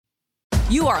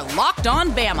You are Locked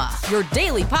On Bama, your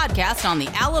daily podcast on the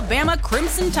Alabama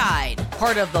Crimson Tide.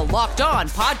 Part of the Locked On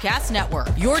Podcast Network,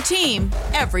 your team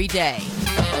every day.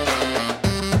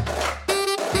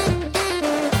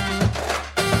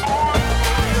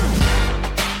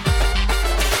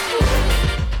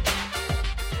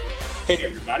 Hey,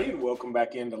 everybody, and welcome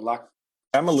back into Locked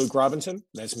On. I'm Luke Robinson.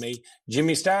 That's me.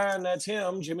 Jimmy Stein, that's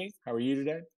him. Jimmy, how are you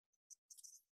today?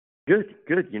 Good.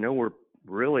 You know, we're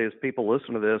really, as people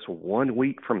listen to this, 1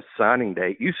 week from signing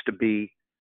day. It used to be,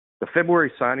 the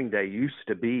February signing day used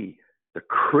to be the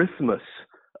Christmas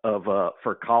of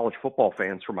for college football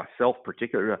fans, for myself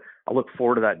particularly. I look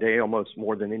forward to that day almost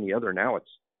more than any other. Now it's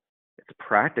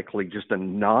practically just a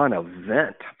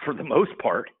non-event for the most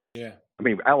part. Yeah. I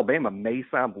mean, Alabama may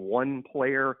sign one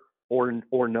player or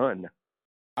none.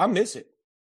 I miss it.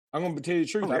 I'm going to tell you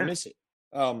the truth. Oh, yeah. I miss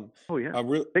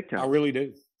it. Big time. I really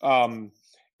do.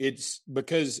 It's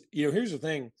because, here's the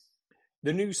thing.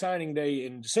 The new signing day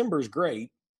in December is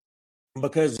great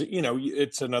because,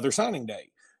 it's another signing day.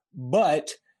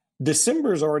 But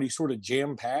December is already sort of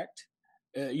jam-packed.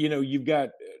 You've got,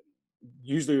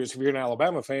 usually if you're an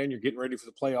Alabama fan, you're getting ready for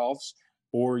the playoffs,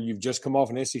 or you've just come off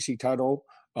an SEC title.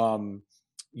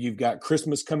 You've got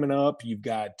Christmas coming up. You've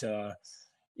got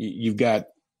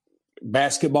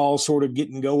basketball sort of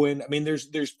getting going. I mean,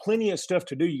 there's plenty of stuff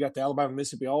to do. You got the Alabama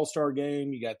Mississippi All-Star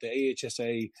game. You got the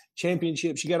AHSA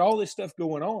championships. You got all this stuff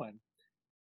going on.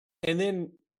 And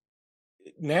then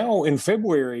now in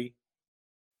February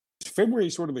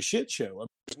is sort of a shit show.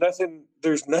 There's nothing,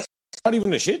 it's not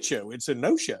even a shit show. It's a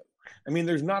no-show. I mean,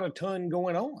 there's not a ton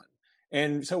going on.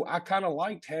 And so I kind of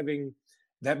liked having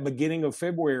that beginning of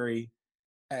February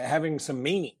having some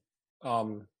meaning.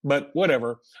 But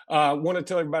whatever. I want to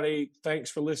tell everybody,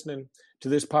 thanks for listening to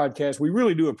this podcast. We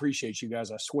really do appreciate you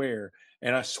guys, I swear.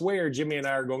 And I swear Jimmy and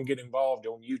I are going to get involved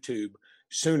on YouTube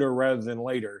sooner rather than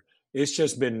later.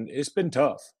 It's been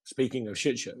tough, speaking of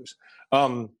shit shows.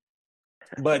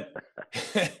 But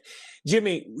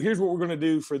Jimmy, here's what we're going to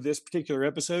do for this particular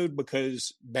episode,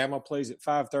 because Bama plays at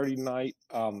 5:30 tonight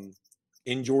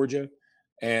in Georgia.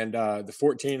 And the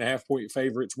 14.5-point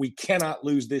favorites. We cannot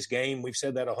lose this game. We've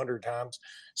said that 100 times.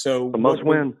 So a must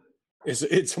win.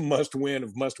 It's a must win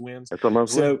of must wins. It's a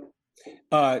must win. So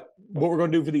what we're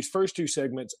going to do for these first two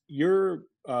segments, your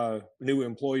new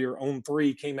employer,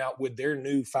 On3, came out with their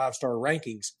new 5-star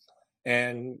rankings.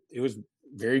 And it was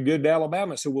very good to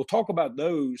Alabama. So we'll talk about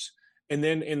those. And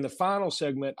then in the final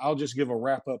segment, I'll just give a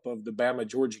wrap-up of the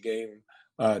Bama-Georgia game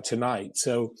tonight.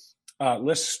 So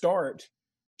let's start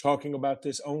talking about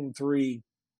this On3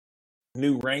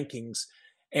 new rankings.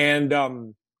 And,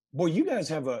 you guys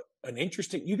have an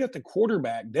interesting – you got the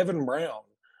quarterback, Devin Brown,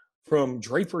 from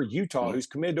Draper, Utah, who's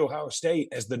committed to Ohio State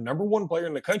as the number one player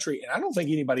in the country, and I don't think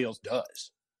anybody else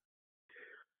does.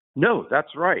 No,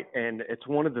 that's right. And it's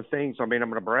one of the things – I'm going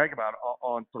to brag about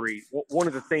On3. One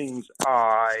of the things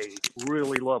I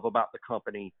really love about the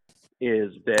company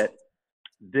is that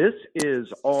this is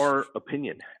our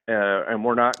opinion, and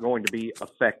we're not going to be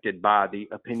affected by the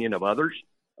opinion of others.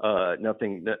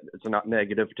 Nothing that it's not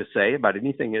negative to say about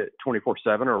anything at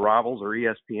 24/7 or Rivals or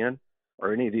ESPN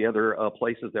or any of the other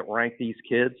places that rank these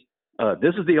kids.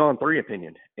 This is the On3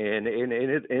 opinion, and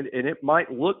it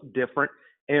might look different.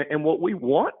 And what we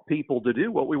want people to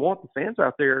do, what we want the fans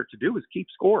out there to do, is keep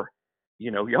score.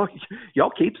 Y'all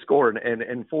keep scoring,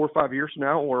 and 4 or 5 years from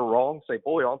now, when we're wrong, say,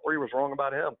 boy, On3 was wrong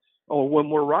about him. Oh, when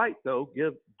we're right, though,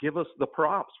 give us the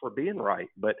props for being right.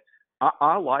 But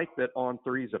I like that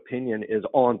On3's opinion is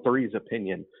On3's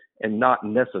opinion, and not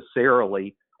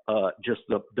necessarily just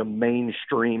the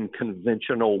mainstream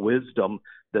conventional wisdom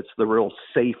that's the real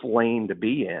safe lane to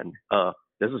be in.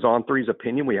 This is On3's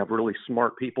opinion. We have really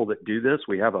smart people that do this.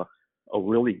 We have a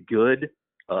really good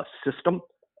system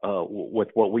with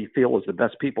what we feel is the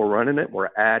best people running it.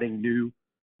 We're adding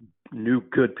new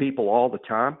good people all the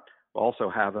time. We also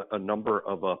have a number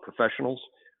of professionals,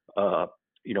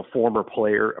 former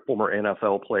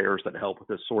NFL players that help with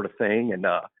this sort of thing. And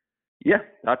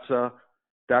that's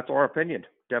our opinion.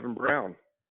 Devin Brown.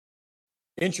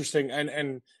 Interesting.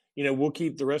 And we'll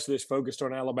keep the rest of this focused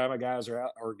on Alabama guys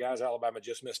or guys Alabama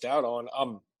just missed out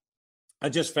on. I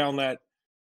just found that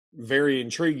very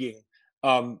intriguing.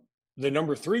 The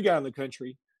number 3 guy in the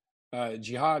country,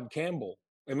 Jihad Campbell.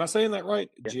 Am I saying that right?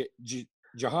 Yeah.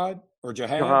 Jihad or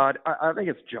Jihad? Jihad. I think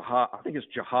it's Jihad.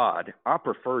 Jihad. I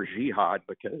prefer Jihad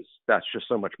because that's just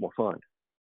so much more fun.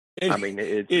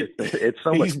 It's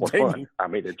so much more fun.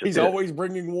 He's always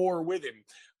bringing war with him.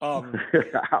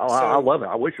 I love it.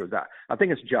 I wish it was that. I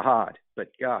think it's Jihad, but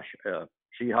gosh,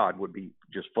 Jihad would be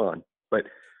just fun. But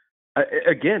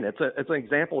Again, it's an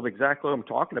example of exactly what I'm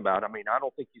talking about. I mean, I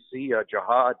don't think you see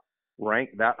Jihad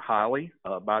ranked that highly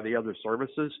by the other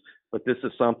services, but this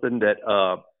is something that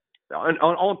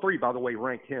on three, by the way,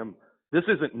 ranked him. This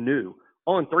isn't new.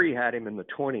 On three had him in the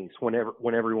 20s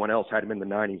when everyone else had him in the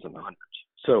 90s and the 100s.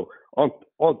 So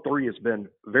on three has been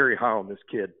very high on this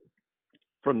kid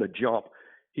from the jump.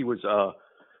 He was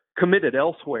committed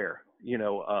elsewhere.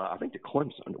 I think to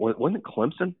Clemson. Wasn't it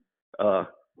Clemson?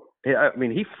 Yeah, I mean,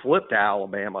 he flipped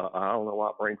Alabama. I don't know why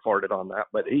I brain farted on that,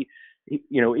 but he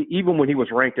even when he was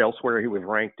ranked elsewhere, he was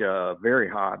ranked very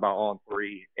high by On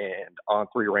Three, and On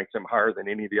Three ranks him higher than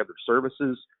any of the other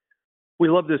services. We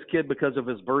love this kid because of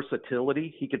his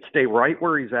versatility. He could stay right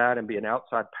where he's at and be an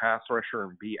outside pass rusher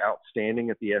and be outstanding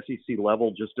at the SEC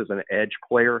level, just as an edge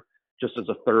player, just as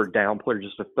a third down player,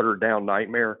 just a third down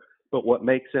nightmare. But what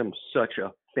makes him such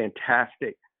a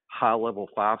fantastic high-level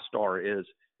five-star is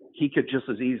he could just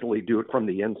as easily do it from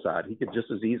the inside. He could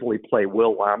just as easily play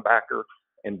will linebacker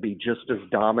and be just as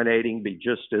dominating, be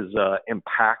just as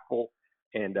impactful.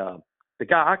 And the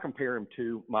guy I compare him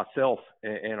to myself,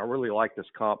 and I really like this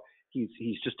comp,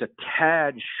 he's just a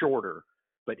tad shorter,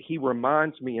 but he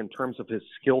reminds me in terms of his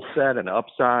skill set and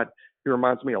upside, he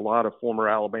reminds me a lot of former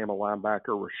Alabama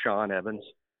linebacker Rashaan Evans.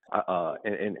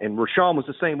 And Rashaan was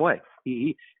the same way.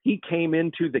 He came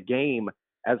into the game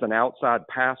as an outside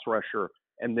pass rusher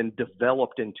and then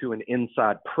developed into an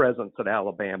inside presence at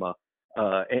Alabama,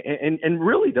 and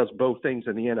really does both things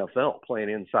in the NFL, playing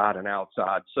inside and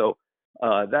outside. So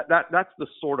that's the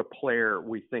sort of player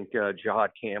we think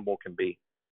Jihad Campbell can be.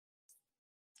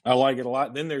 I like it a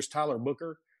lot. Then there's Tyler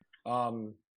Booker.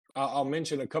 I'll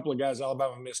mention a couple of guys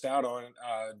Alabama missed out on.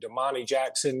 Damani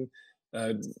Jackson,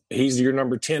 he's your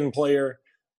number 10 player.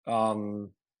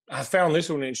 I found this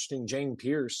one interesting. Jane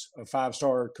Pierce, a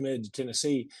five-star committed to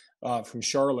Tennessee from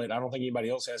Charlotte. I don't think anybody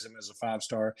else has him as a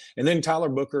five-star. And then Tyler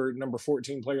Booker, number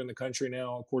 14 player in the country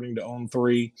now, according to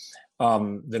On3,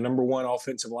 the number one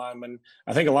offensive lineman.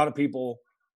 I think a lot of people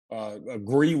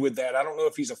agree with that. I don't know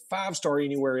if he's a five-star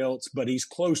anywhere else, but he's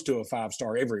close to a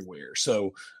five-star everywhere.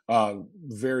 So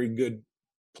very good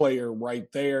player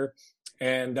right there.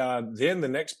 And then the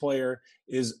next player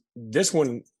is this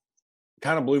one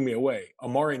kind of blew me away.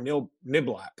 Amari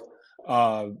Niblack,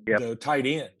 the tight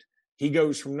end. He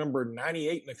goes from number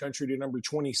 98 in the country to number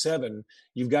 27.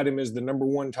 You've got him as the number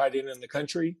one tight end in the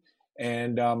country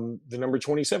and the number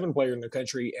 27 player in the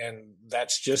country. And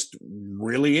that's just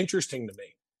really interesting to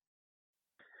me.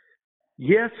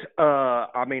 Yes.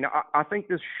 I mean, I think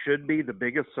this should be the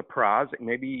biggest surprise,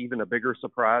 maybe even a bigger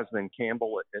surprise than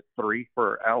Campbell at 3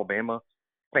 for Alabama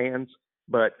fans.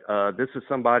 But this is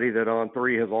somebody that On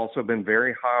 3 has also been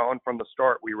very high on from the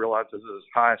start. We realize this is his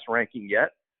highest ranking yet,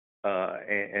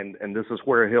 and this is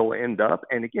where he'll end up.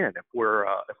 And again, if we're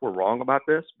wrong about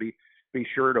this, be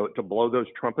sure to blow those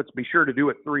trumpets. Be sure to do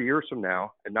it 3 years from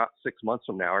now and not 6 months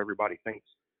from now. Everybody thinks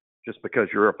just because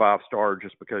you're a five-star,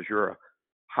 just because you're a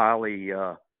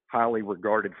highly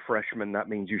regarded freshman, that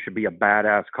means you should be a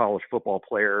badass college football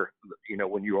player.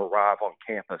 When you arrive on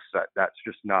campus, that's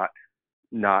just not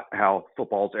how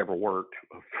football's ever worked.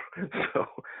 So,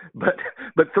 but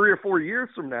 3 or 4 years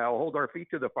from now, hold our feet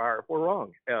to the fire if we're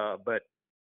wrong. But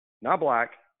Niblack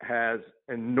has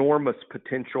enormous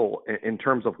potential in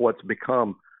terms of what's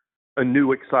become a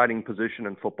new exciting position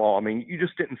in football. I mean, you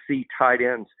just didn't see tight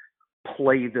ends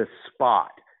play this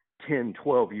spot 10,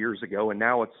 12 years ago, and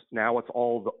now it's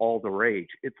all the rage.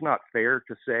 It's not fair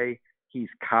to say he's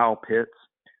Kyle Pitts,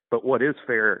 but what is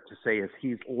fair to say is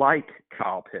he's like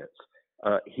Kyle Pitts.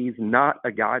 He's not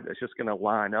a guy that's just going to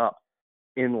line up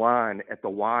in line at the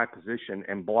Y position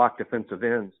and block defensive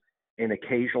ends and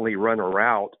occasionally run a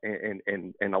route and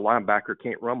a linebacker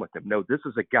can't run with him. No, this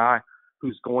is a guy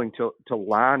who's going to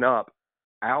line up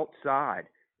outside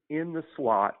in the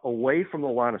slot away from the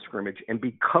line of scrimmage and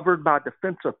be covered by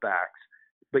defensive backs,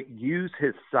 but use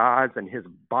his size and his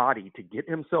body to get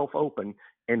himself open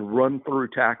and run through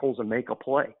tackles and make a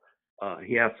play.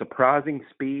 He has surprising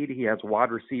speed. He has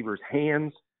wide receivers'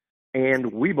 hands,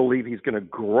 and we believe he's going to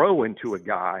grow into a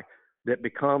guy that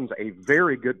becomes a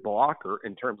very good blocker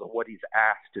in terms of what he's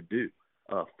asked to do.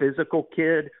 Physical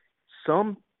kid.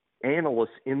 Some analysts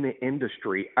in the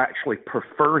industry actually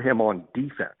prefer him on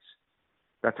defense.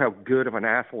 That's how good of an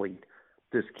athlete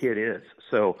this kid is.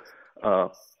 So,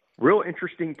 real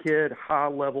interesting kid,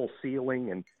 high-level ceiling,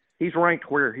 and he's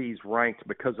ranked where he's ranked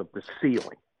because of the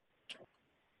ceiling.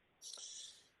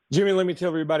 Jimmy, let me tell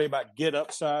everybody about Get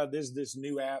Upside. This is this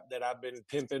new app that I've been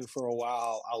pimping for a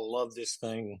while. I love this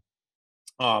thing.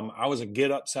 I was a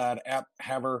Get Upside app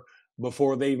haver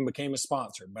before they even became a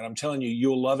sponsor. But I'm telling you,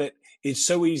 you'll love it. It's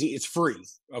so easy. It's free.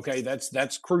 Okay,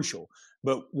 that's crucial.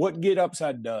 But what Get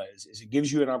Upside does is it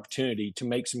gives you an opportunity to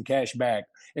make some cash back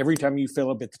every time you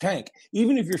fill up at the tank,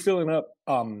 even if you're filling up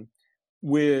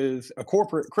with a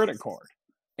corporate credit card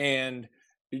and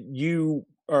you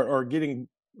are getting,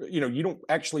 you don't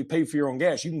actually pay for your own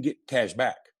gas. You can get cash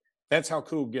back. That's how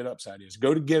cool Get Upside is.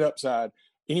 Go to Get Upside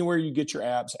anywhere you get your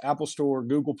apps, Apple Store,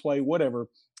 Google Play, whatever.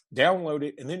 Download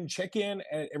it and then check in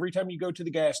every time you go to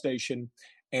the gas station,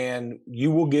 and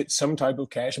you will get some type of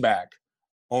cash back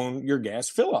on your gas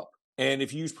fill up. And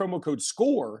if you use promo code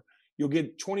SCORE, you'll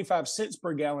get 25 cents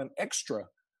per gallon extra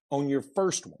on your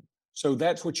first one. So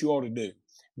that's what you ought to do.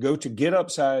 Go to Get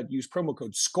Upside, use promo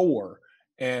code SCORE,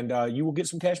 and you will get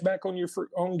some cash back on your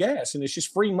own gas. And it's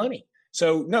just free money.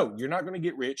 So no, you're not going to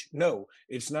get rich. No,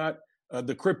 it's not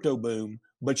the crypto boom,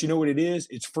 but you know what it is?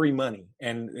 It's free money.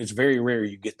 And it's very rare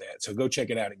you get that. So go check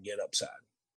it out and Get Upside.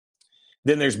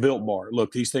 Then there's Built Bar.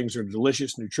 Look, these things are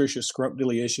delicious, nutritious,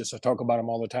 scrumptious. I talk about them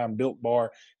all the time. Built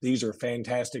Bar. These are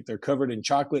fantastic. They're covered in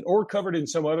chocolate or covered in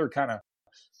some other kind of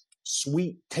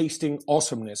sweet tasting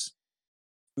awesomeness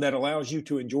that allows you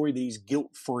to enjoy these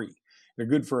guilt-free. They're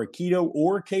good for a keto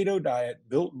or keto diet.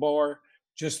 Built Bar,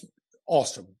 just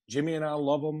awesome. Jimmy and I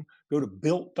love them. Go to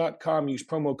built.com. Use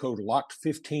promo code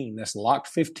LOCKED15. That's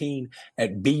LOCKED15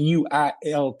 at BUILT.com.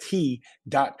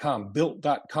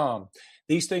 Built.com.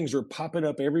 These things are popping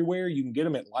up everywhere. You can get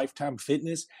them at Lifetime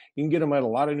Fitness. You can get them at a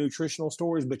lot of nutritional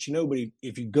stores. But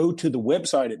if you go to the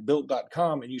website at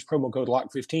built.com and use promo code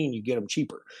LOCKED15, you get them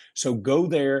cheaper. So go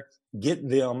there, get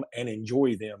them, and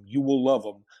enjoy them. You will love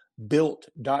them.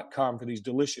 Built.com for these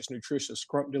delicious, nutritious,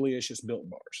 scrumptious Built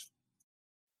Bars.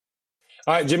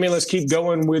 All right, Jimmy, let's keep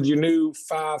going with your new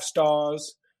 5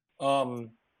 stars.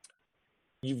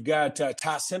 You've got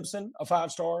Ty Simpson, a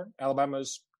 5-star,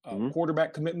 Alabama's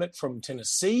quarterback commitment from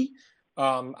Tennessee.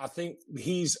 I think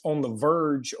he's on the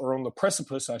verge, or on the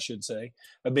precipice, I should say,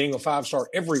 of being a 5-star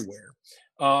everywhere.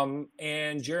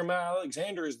 And Jeremiah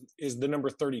Alexander is the number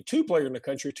 32 player in the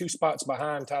country, 2 spots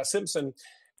behind Ty Simpson,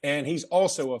 and he's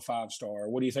also a 5-star.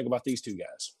 What do you think about these two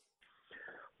guys?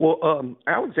 Well,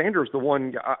 Alexander's the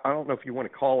one. I don't know if you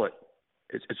want to call it.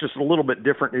 It's just a little bit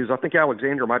different news. I think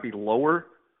Alexander might be lower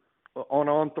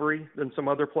on 3 than some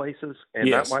other places, and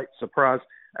yes, that might surprise,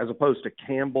 as opposed to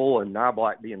Campbell and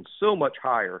Knobloch being so much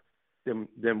higher than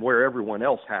where everyone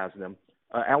else has them.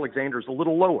 Alexander's a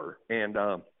little lower, and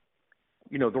the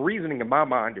reasoning in my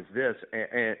mind is this,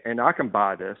 and I can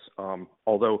buy this,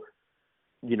 although.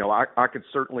 I could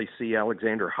certainly see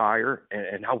Alexander higher,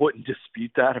 and I wouldn't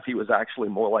dispute that if he was actually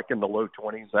more like in the low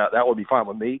 20s. That would be fine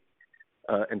with me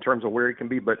in terms of where he can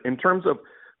be. But in terms of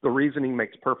the reasoning,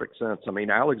 makes perfect sense. I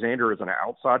mean, Alexander is an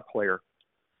outside player.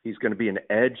 He's going to be an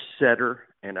edge setter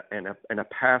and a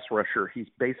pass rusher. He's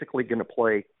basically going to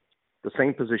play the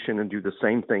same position and do the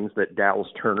same things that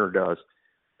Dallas Turner does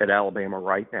at Alabama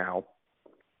right now.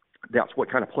 That's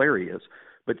what kind of player he is.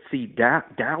 But see,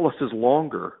 Dallas is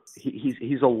longer.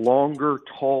 He's a longer,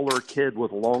 taller kid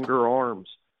with longer arms.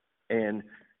 And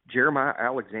Jeremiah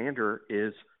Alexander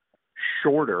is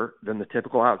shorter than the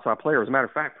typical outside player. As a matter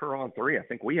of fact, per On 3, I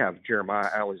think we have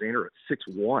Jeremiah Alexander at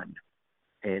 6'1".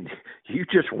 And you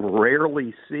just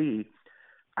rarely see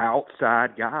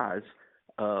outside guys,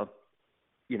 at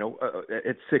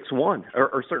 6'1",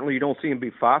 or certainly you don't see him be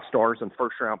 5-stars and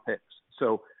first-round picks.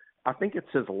 So I think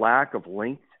it's his lack of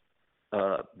length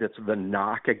that's the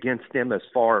knock against him, as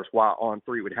far as why On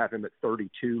 3 would have him at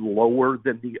 32, lower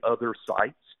than the other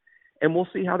sites. And we'll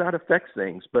see how that affects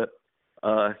things. But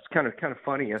it's kind of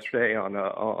funny yesterday on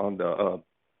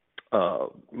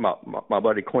my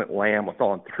buddy Clint Lamb with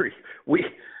On 3. We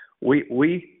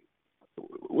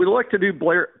like to do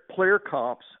player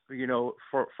comps,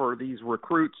 for these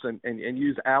recruits and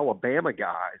use Alabama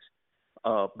guys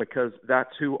because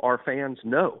that's who our fans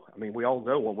know. I mean, we all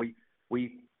know when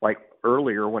we like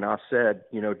earlier when I said,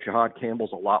 Jahad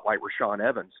Campbell's a lot like Rashaan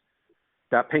Evans,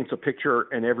 that paints a picture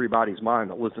in everybody's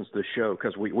mind that listens to the show,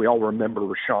 because we all remember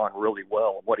Rashaan really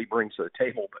well and what he brings to the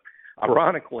table. But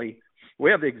ironically,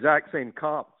 we have the exact same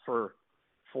comp for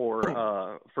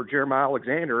Jeremiah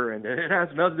Alexander, and it has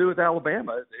nothing to do with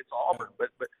Alabama. It's Auburn, but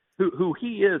who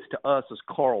he is to us is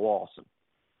Carl Lawson.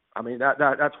 I mean,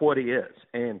 that's what he is,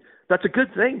 and that's a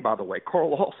good thing, by the way.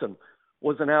 Carl Lawson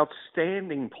was an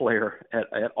outstanding player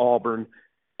at Auburn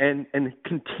and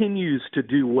continues to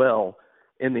do well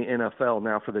in the NFL.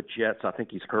 Now for the Jets, I think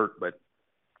he's hurt, but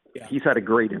he's had a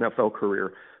great NFL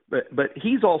career. But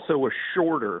he's also a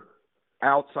shorter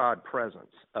outside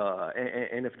presence.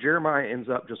 And if Jeremiah ends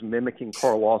up just mimicking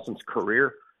Carl Lawson's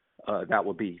career, that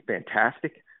would be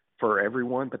fantastic for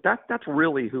everyone, but that's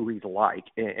really who he's like.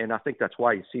 And I think that's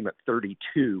why you see him at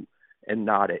 32 and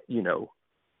not at,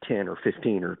 10 or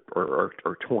 15 or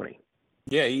 20.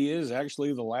 Yeah, he is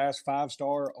actually the last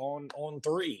 5-star on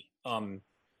 3.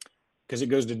 Because it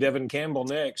goes to Devin Campbell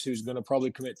next, who's going to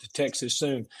probably commit to Texas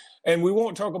soon. And we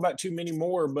won't talk about too many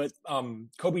more, but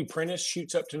Kobe Prentice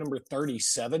shoots up to number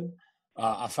 37.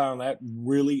 I found that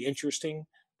really interesting.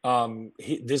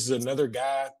 This is another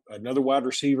guy, another wide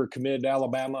receiver committed to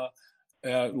Alabama.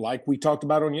 Like we talked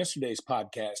about on yesterday's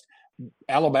podcast,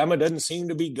 Alabama doesn't seem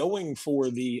to be going for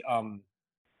the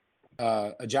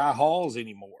Ajay Halls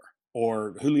anymore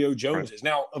or Julio Joneses.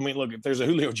 Now, I mean, look, if there's a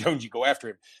Julio Jones, you go after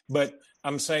him. But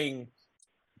I'm saying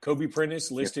Kobe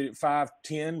Prentice listed at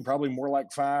 5'10", probably more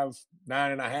like 5'9.5",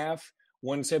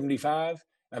 175.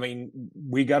 I mean,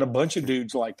 we got a bunch of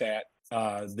dudes like that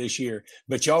this year,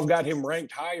 but y'all have got him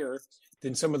ranked higher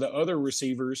than some of the other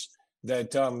receivers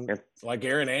that like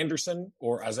Aaron Anderson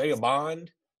or Isaiah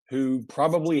Bond, who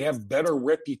probably have better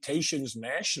reputations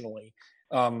nationally.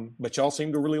 But y'all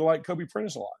seem to really like Kobe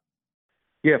Prentice a lot.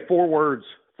 Yeah, four words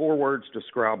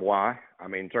describe why. I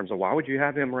mean, in terms of why would you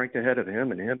have him ranked ahead of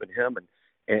him and him and him,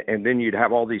 and then you'd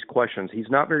have all these questions. He's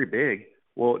not very big.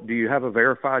 Well, do you have a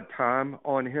verified time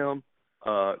on him?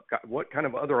 What kind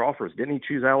of other offers? Didn't he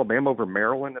choose Alabama over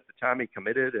Maryland at the time he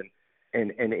committed?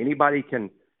 And anybody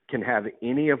can have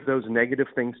any of those negative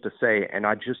things to say, and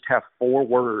I just have 4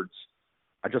 words.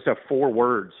 I just have 4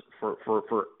 words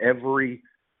for every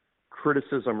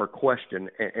criticism or question,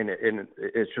 and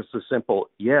it's just a simple,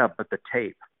 yeah, but the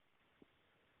tape.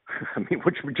 I mean,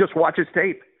 just watch his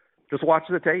tape. Just watch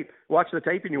the tape. Watch the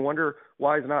tape, and you wonder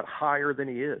why he's not higher than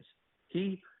he is.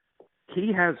 He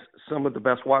has some of the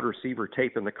best wide receiver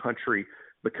tape in the country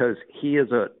because he is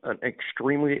an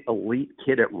extremely elite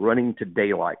kid at running to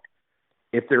daylight.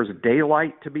 If there's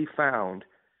daylight to be found,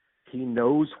 he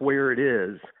knows where it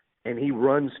is, and he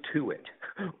runs to it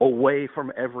away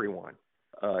from everyone.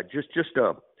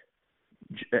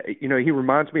 He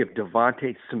reminds me of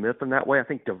Devontae Smith in that way. I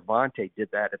think Devontae did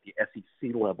that at the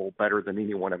SEC level better than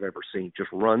anyone I've ever seen. Just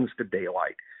runs to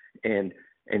daylight, and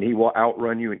he will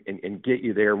outrun you and get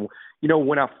you there.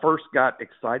 When I first got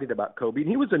excited about Kobe, and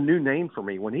he was a new name for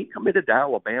me. When he committed to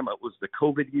Alabama, it was the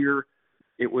COVID year.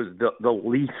 It was the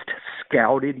least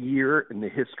scouted year in the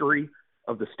history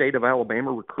of the state of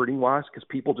Alabama recruiting-wise because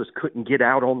people just couldn't get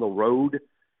out on the road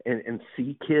and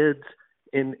see kids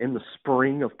in the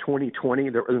spring of 2020.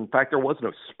 In fact, there was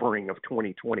no spring of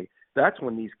 2020. That's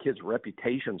when these kids'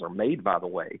 reputations are made, by the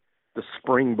way. The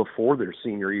spring before their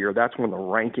senior year, that's when the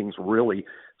rankings really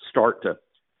start to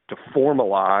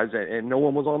formalize, and no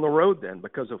one was on the road then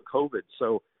because of COVID.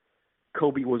 So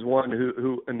Kobe was one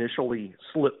who initially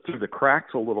slipped through the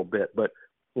cracks a little bit. But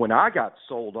when I got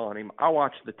sold on him, I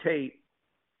watched the tape,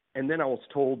 and then I was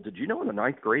told, did you know in the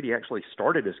 9th grade he actually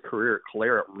started his career at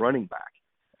Clare at running back?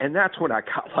 And that's when I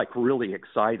got really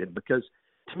excited because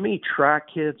to me, track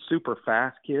kids, super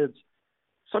fast kids,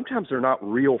 sometimes they're not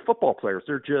real football players.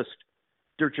 They're just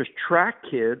track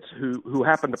kids who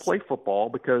happen to play football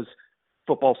because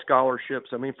football scholarships.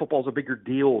 I mean, football's a bigger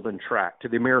deal than track to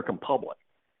the American public.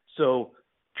 So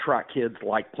track kids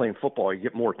like playing football. You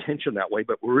get more attention that way,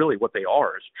 but really what they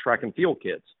are is track and field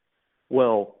kids.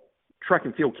 Well, track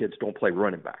and field kids don't play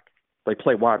running back. They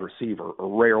play wide receiver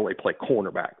or rarely play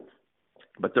cornerback,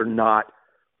 but they're not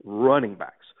running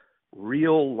backs.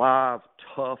 Real, live,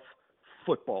 tough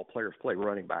football players play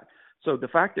running back. So the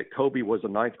fact that Kobe was a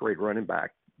 9th grade running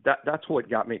back, that's what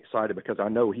got me excited because I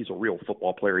know he's a real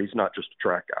football player. He's not just a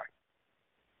track guy.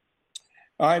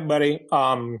 All right, buddy.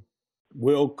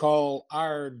 We'll call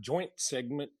our joint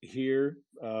segment here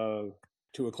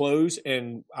to a close,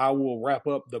 and I will wrap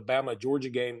up the Bama-Georgia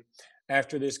game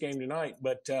after this game tonight.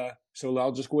 But so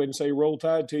I'll just go ahead and say roll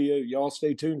tide to you. Y'all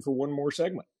stay tuned for one more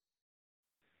segment.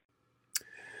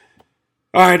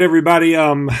 All right, everybody.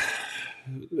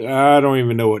 I don't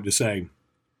even know what to say.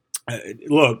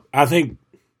 Look, I think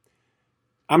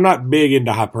I'm not big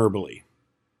into hyperbole,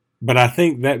 but I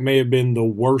think that may have been the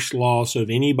worst loss of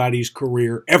anybody's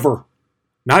career ever.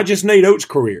 Not just Nate Oates'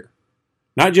 career,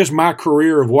 not just my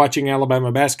career of watching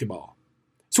Alabama basketball.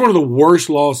 It's one of the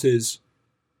worst losses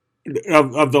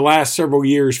of the last several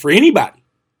years for anybody.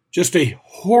 Just a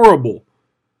horrible,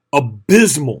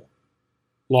 abysmal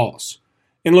loss.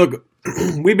 And look,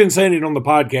 we've been saying it on the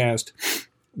podcast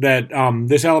that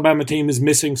this Alabama team is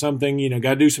missing something,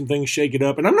 got to do some things, shake it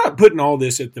up. And I'm not putting all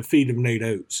this at the feet of Nate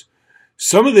Oates.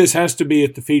 Some of this has to be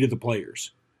at the feet of the players.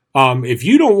 If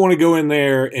you don't want to go in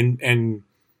there and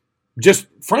just,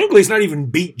 frankly, it's not even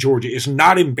beat Georgia, it's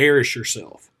not embarrass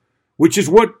yourself, which is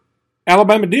what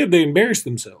Alabama did. They embarrassed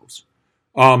themselves.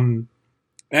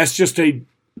 that's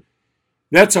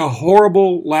a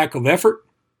horrible lack of effort,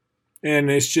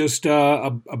 and it's just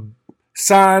a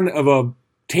sign of a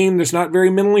team that's not very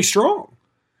mentally strong,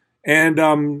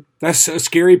 and that's a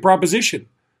scary proposition.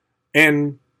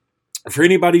 And for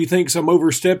anybody who thinks I'm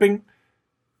overstepping,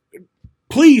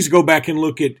 please go back and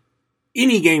look at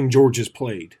any game Georgia's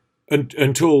played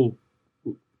until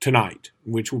tonight,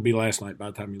 which will be last night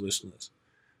by the time you listen to this.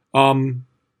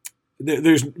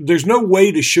 There's no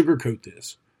way to sugarcoat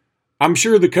this. I'm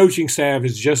sure the coaching staff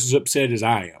is just as upset as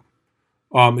I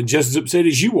am, and just as upset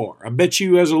as you are. I bet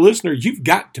you, as a listener, you've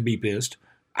got to be pissed.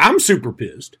 I'm super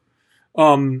pissed.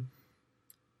 I'm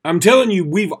telling you,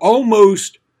 we've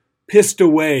almost pissed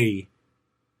away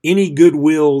any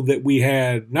goodwill that we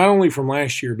had, not only from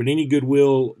last year, but any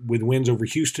goodwill with wins over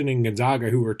Houston and Gonzaga,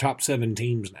 who are top 7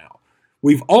 teams now.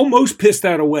 We've almost pissed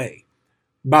that away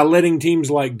by letting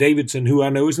teams like Davidson, who I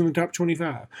know is in the top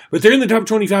 25, but they're in the top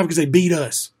 25 because they beat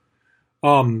us.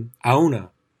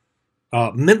 Iona,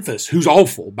 Memphis, who's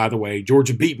awful, by the way.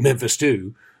 Georgia beat Memphis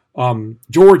too.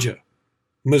 Georgia,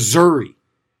 Missouri.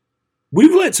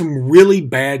 We've let some really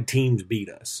bad teams beat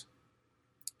us.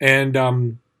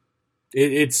 And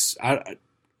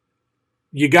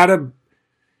you gotta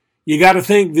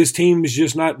think this team is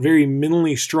just not very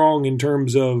mentally strong in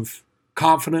terms of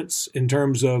confidence, in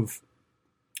terms of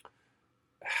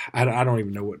I don't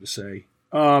even know what to say.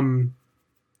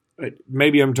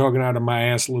 Maybe I'm talking out of my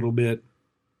ass a little bit,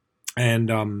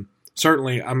 and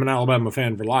certainly I'm an Alabama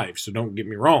fan for life, so don't get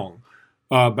me wrong.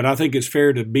 But I think it's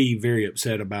fair to be very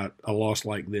upset about a loss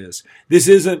like this. This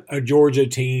isn't a Georgia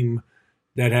team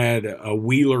that had a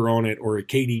Wheeler on it or a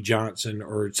Katie Johnson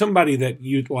or somebody that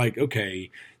you'd like, okay,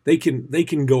 they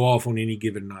can go off on any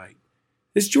given night.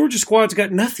 This Georgia squad's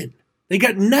got nothing. They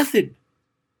got nothing.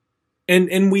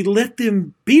 And we let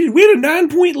them beat it. We had a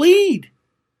 9-point lead.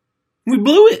 We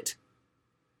blew it.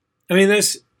 I mean,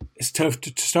 it's tough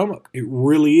to stomach. It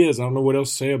really is. I don't know what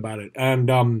else to say about it.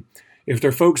 And if there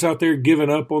are folks out there giving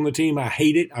up on the team, I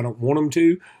hate it. I don't want them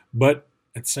to. But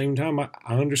at the same time, I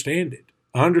understand it.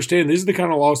 I understand this is the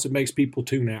kind of loss that makes people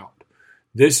tune out.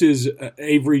 This is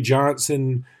Avery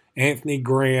Johnson, Anthony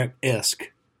Grant-esque,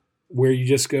 where you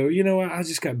just go, you know what, I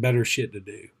just got better shit to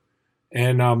do.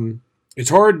 And it's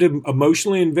hard to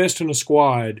emotionally invest in a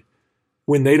squad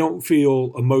when they don't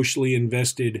feel emotionally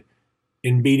invested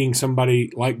in beating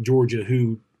somebody like Georgia,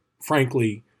 who,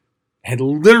 frankly, had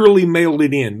literally mailed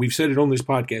it in. We've said it on this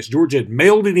podcast. Georgia had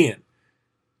mailed it in,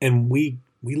 and we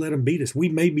let them beat us. We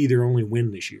may be their only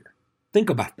win this year. Think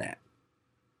about that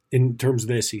in terms of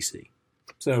the SEC.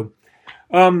 So,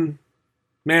 man,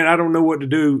 I don't know what to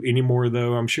do anymore,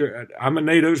 though. I'm sure I'm a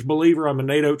Nate Oates believer. I'm a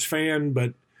Nate Oates fan,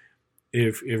 but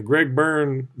if Greg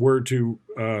Byrne were to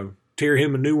tear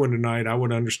him a new one tonight, I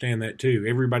would understand that too.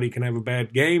 Everybody can have a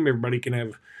bad game. Everybody can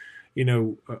have,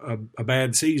 a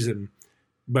bad season.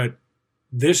 But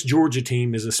this Georgia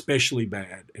team is especially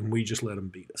bad, and we just let them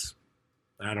beat us.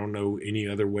 I don't know any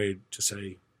other way to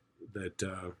say that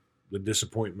the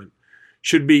disappointment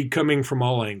should be coming from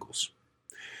all angles.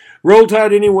 Roll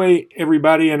Tide anyway,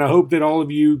 everybody, and I hope that all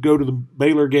of you go to the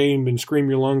Baylor game and scream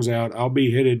your lungs out. I'll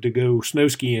be headed to go snow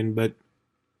skiing, but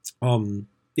I don't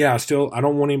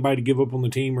want anybody to give up on the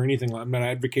team or anything. I'm not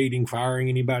advocating firing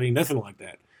anybody, nothing like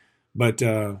that. But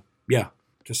to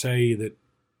say that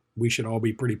we should all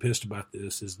be pretty pissed about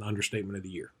this is the understatement of the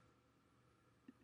year.